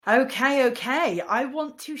Okay. I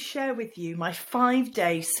want to share with you my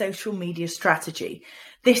 5-day social media strategy.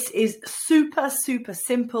 This is super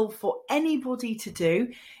simple for anybody to do.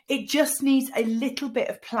 It just needs a little bit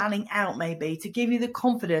of planning out maybe to give you the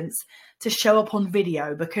confidence to show up on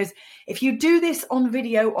video. Because if you do this on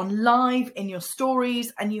video, on live, in your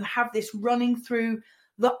stories, and you have this running through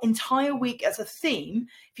the entire week as a theme,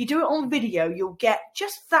 if you do it on video, you'll get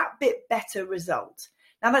just that bit better result.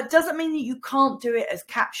 Now, that doesn't mean that you can't do it as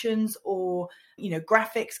captions or,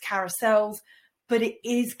 graphics, carousels, but it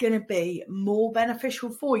is going to be more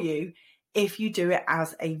beneficial for you if you do it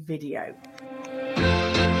as a video.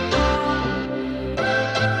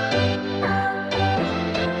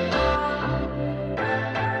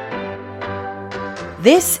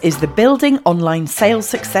 This is the Building Online Sales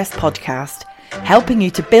Success podcast, helping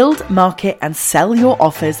you to build, market, and sell your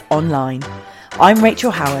offers online. I'm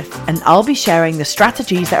Rachel Howarth, and I'll be sharing the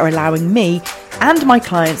strategies that are allowing me and my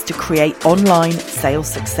clients to create online sales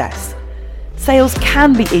success. Sales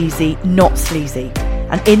can be easy, not sleazy.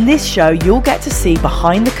 And in this show, you'll get to see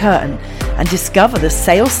behind the curtain and discover the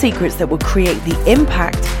sales secrets that will create the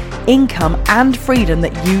impact, income, and freedom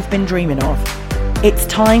that you've been dreaming of. It's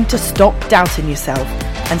time to stop doubting yourself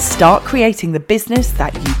and start creating the business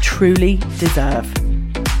that you truly deserve.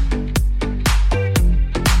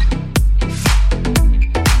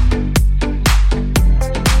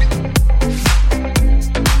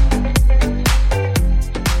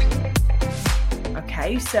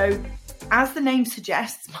 So as the name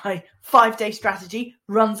suggests, my 5-day strategy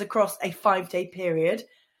runs across a 5-day period.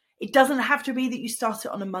 It doesn't have to be that you start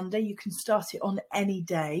it on a Monday. You can start it on any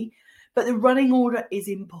day, but the running order is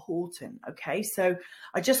important. Okay, so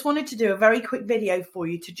I just wanted to do a very quick video for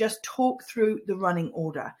you to just talk through the running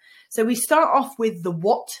order. So we start off with the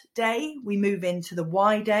what day, we move into the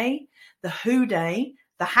why day, the who day,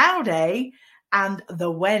 the how day, and the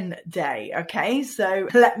when day. Okay, so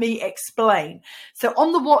let me explain. So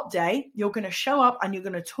on the what day, you're going to show up and you're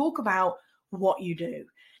going to talk about what you do.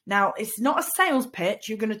 Now, it's not a sales pitch.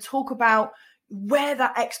 You're going to talk about where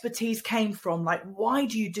that expertise came from. Like, why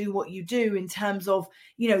do you do what you do in terms of,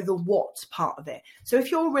 the what part of it. So if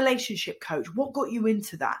you're a relationship coach, what got you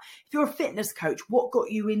into that? If you're a fitness coach, what got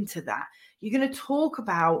you into that? You're going to talk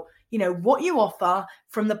about what you offer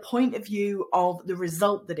from the point of view of the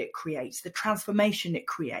result that it creates, the transformation it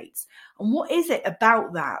creates. And what is it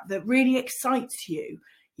about that really excites you?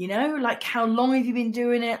 Like, how long have you been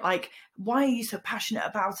doing it? Like, why are you so passionate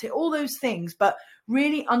about it? All those things, but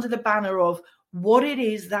really under the banner of what it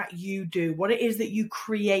is that you do, what it is that you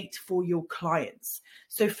create for your clients.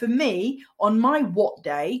 So for me, on my what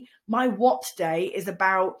day is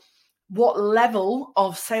about what level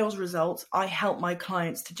of sales results I help my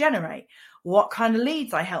clients to generate, what kind of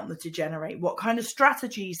leads I help them to generate, what kind of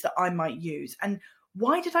strategies that I might use, and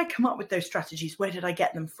why did I come up with those strategies? Where did I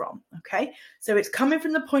get them from? Okay, so it's coming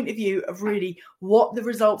from the point of view of really what the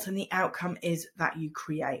results and the outcome is that you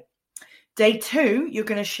create. Day 2, you're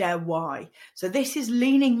going to share why. So this is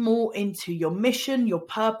leaning more into your mission, your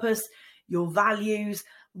purpose, your values.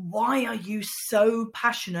 Why are you so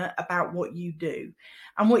passionate about what you do?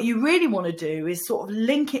 And what you really want to do is sort of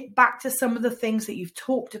link it back to some of the things that you've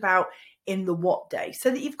talked about in the what day, so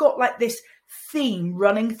that you've got like this theme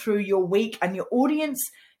running through your week, and your audience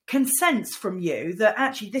can sense from you that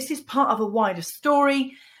actually this is part of a wider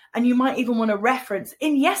story. And you might even want to reference,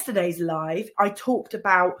 in yesterday's live, I talked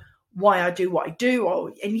about why I do what I do,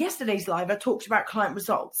 or in yesterday's live, I talked about client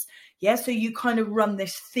results. Yeah, so you kind of run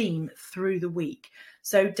this theme through the week.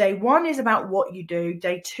 So day 1 is about what you do.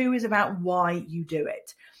 Day 2 is about why you do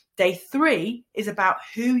it. Day 3 is about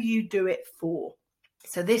who you do it for.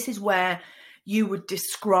 So this is where you would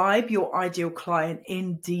describe your ideal client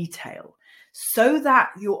in detail, so that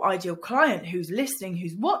your ideal client who's listening,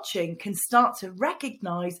 who's watching, can start to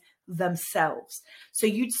recognize themselves. So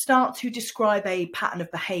you'd start to describe a pattern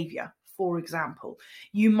of behavior. For example,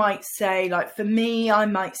 you might say, like for me, I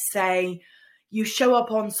might say, you show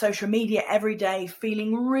up on social media every day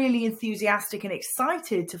feeling really enthusiastic and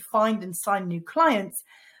excited to find and sign new clients,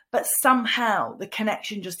 but somehow the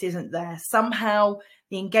connection just isn't there. Somehow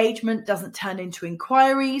the engagement doesn't turn into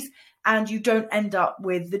inquiries, and you don't end up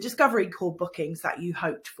with the discovery call bookings that you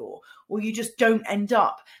hoped for, or you just don't end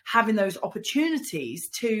up having those opportunities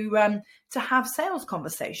to have sales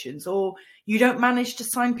conversations, or you don't manage to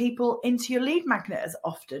sign people into your lead magnet as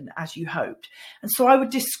often as you hoped. And so I would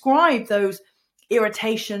describe those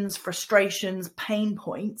irritations, frustrations, pain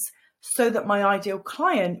points, so that my ideal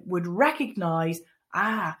client would recognize,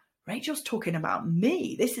 Rachel's talking about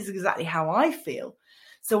me. This is exactly how I feel.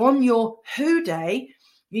 So on your who day,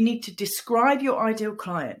 you need to describe your ideal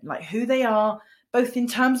client, like who they are, both in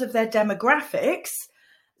terms of their demographics.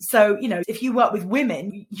 So, if you work with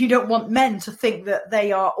women, you don't want men to think that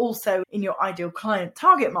they are also in your ideal client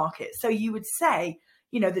target market. So you would say,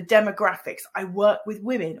 the demographics, I work with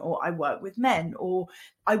women, or I work with men, or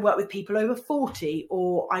I work with people over 40,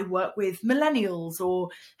 or I work with millennials, or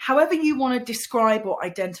however you want to describe or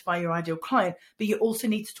identify your ideal client. But you also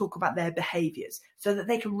need to talk about their behaviors so that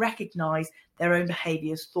they can recognize their own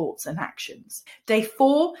behaviors, thoughts, and actions. Day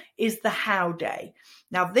 4 is the how day.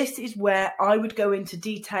 Now, this is where I would go into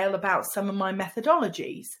detail about some of my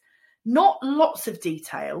methodologies. Not lots of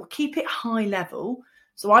detail, keep it high level.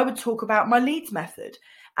 So I would talk about my leads method,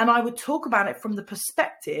 and I would talk about it from the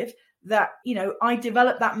perspective that, I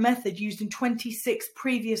developed that method using 26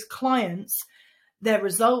 previous clients, their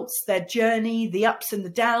results, their journey, the ups and the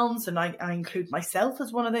downs, and I include myself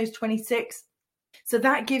as one of those 26. So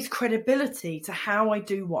that gives credibility to how I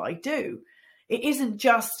do what I do. It isn't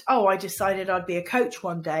just, I decided I'd be a coach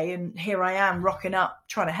one day and here I am rocking up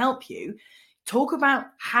trying to help you. Talk about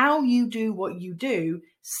how you do what you do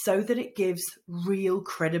so that it gives real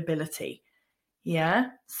credibility. Yeah.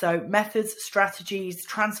 So methods, strategies,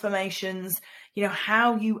 transformations,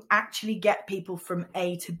 how you actually get people from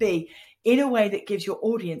A to B in a way that gives your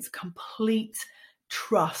audience complete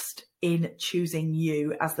trust in choosing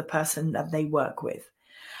you as the person that they work with.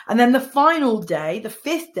 And then the final day, the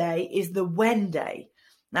 5th day, is the when day.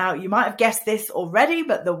 Now, you might have guessed this already,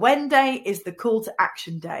 but the when day is the call to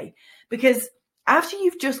action day, because after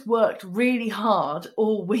you've just worked really hard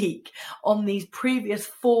all week on these previous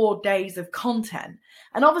 4 days of content,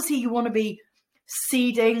 and obviously you want to be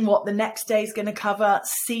seeding what the next day is going to cover,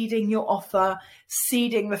 seeding your offer,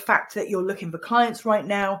 seeding the fact that you're looking for clients right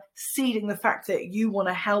now, seeding the fact that you want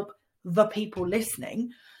to help the people listening.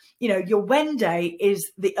 Your when day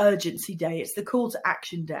is the urgency day. It's the call to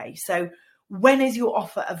action day. So when is your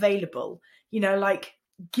offer available?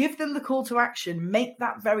 Give them the call to action, make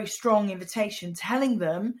that very strong invitation, telling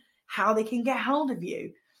them how they can get hold of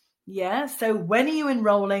you. Yeah. So when are you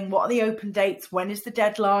enrolling? What are the open dates? When is the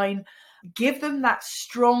deadline? Give them that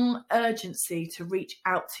strong urgency to reach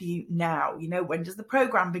out to you now. When does the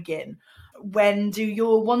program begin? When do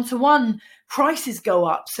your one-to-one prices go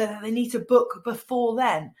up so that they need to book before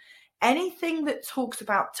then? Anything that talks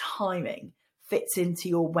about timing fits into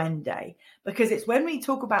your when day, because it's when we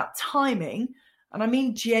talk about timing, and I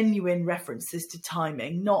mean genuine references to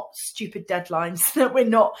timing, not stupid deadlines that we're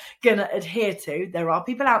not going to adhere to. There are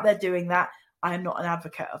people out there doing that. I am not an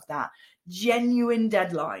advocate of that. Genuine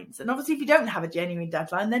deadlines. And obviously, if you don't have a genuine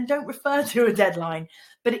deadline, then don't refer to a deadline.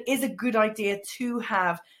 But it is a good idea to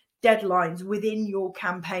have deadlines within your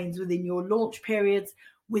campaigns, within your launch periods,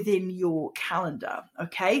 within your calendar.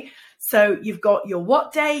 Okay. So you've got your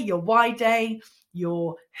what day, your why day,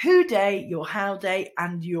 your who day, your how day,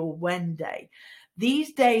 and your when day.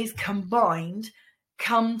 These days combined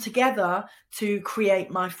come together to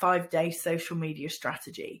create my 5-day social media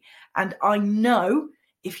strategy. And I know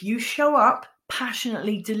if you show up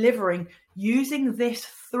passionately delivering using this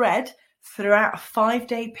thread throughout a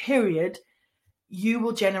 5-day period, you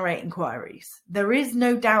will generate inquiries. There is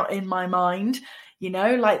no doubt in my mind,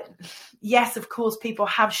 yes, of course, people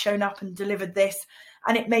have shown up and delivered this,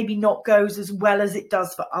 and it maybe not goes as well as it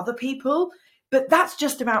does for other people, but that's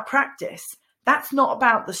just about practice. That's not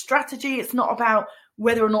about the strategy. It's not about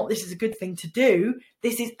whether or not this is a good thing to do.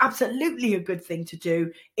 This is absolutely a good thing to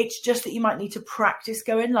do. It's just that you might need to practice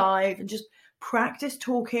going live and just practice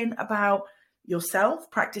talking about yourself,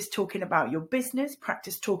 practice talking about your business,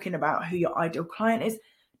 practice talking about who your ideal client is.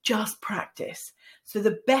 Just practice. So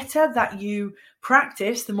the better that you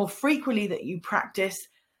practice, the more frequently that you practice,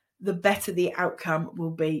 the better the outcome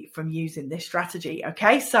will be from using this strategy.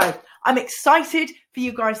 Okay, so I'm excited for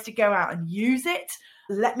you guys to go out and use it.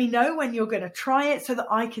 Let me know when you're going to try it so that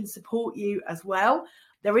I can support you as well.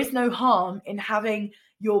 There is no harm in having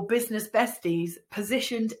your business besties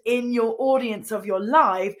positioned in your audience of your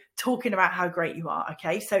live talking about how great you are.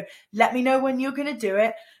 Okay, so let me know when you're going to do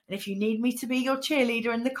it. And if you need me to be your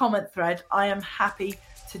cheerleader in the comment thread, I am happy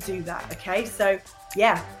to do that. Okay, so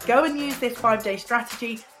yeah, go and use this 5-day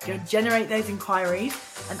strategy, go generate those inquiries,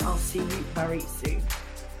 and I'll see you very soon.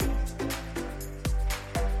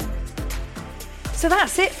 So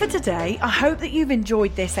that's it for today. I hope that you've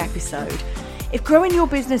enjoyed this episode. If growing your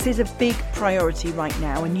business is a big priority right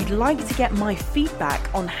now and you'd like to get my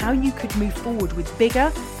feedback on how you could move forward with bigger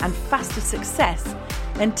and faster success,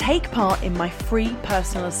 then take part in my free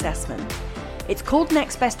personal assessment. It's called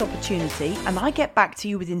Next Best Opportunity, and I get back to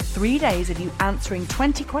you within 3 days of you answering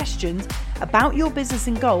 20 questions about your business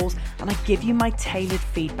and goals, and I give you my tailored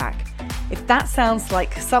feedback. If that sounds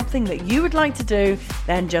like something that you would like to do,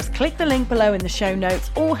 then just click the link below in the show notes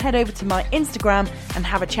or head over to my Instagram and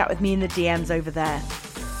have a chat with me in the DMs over there.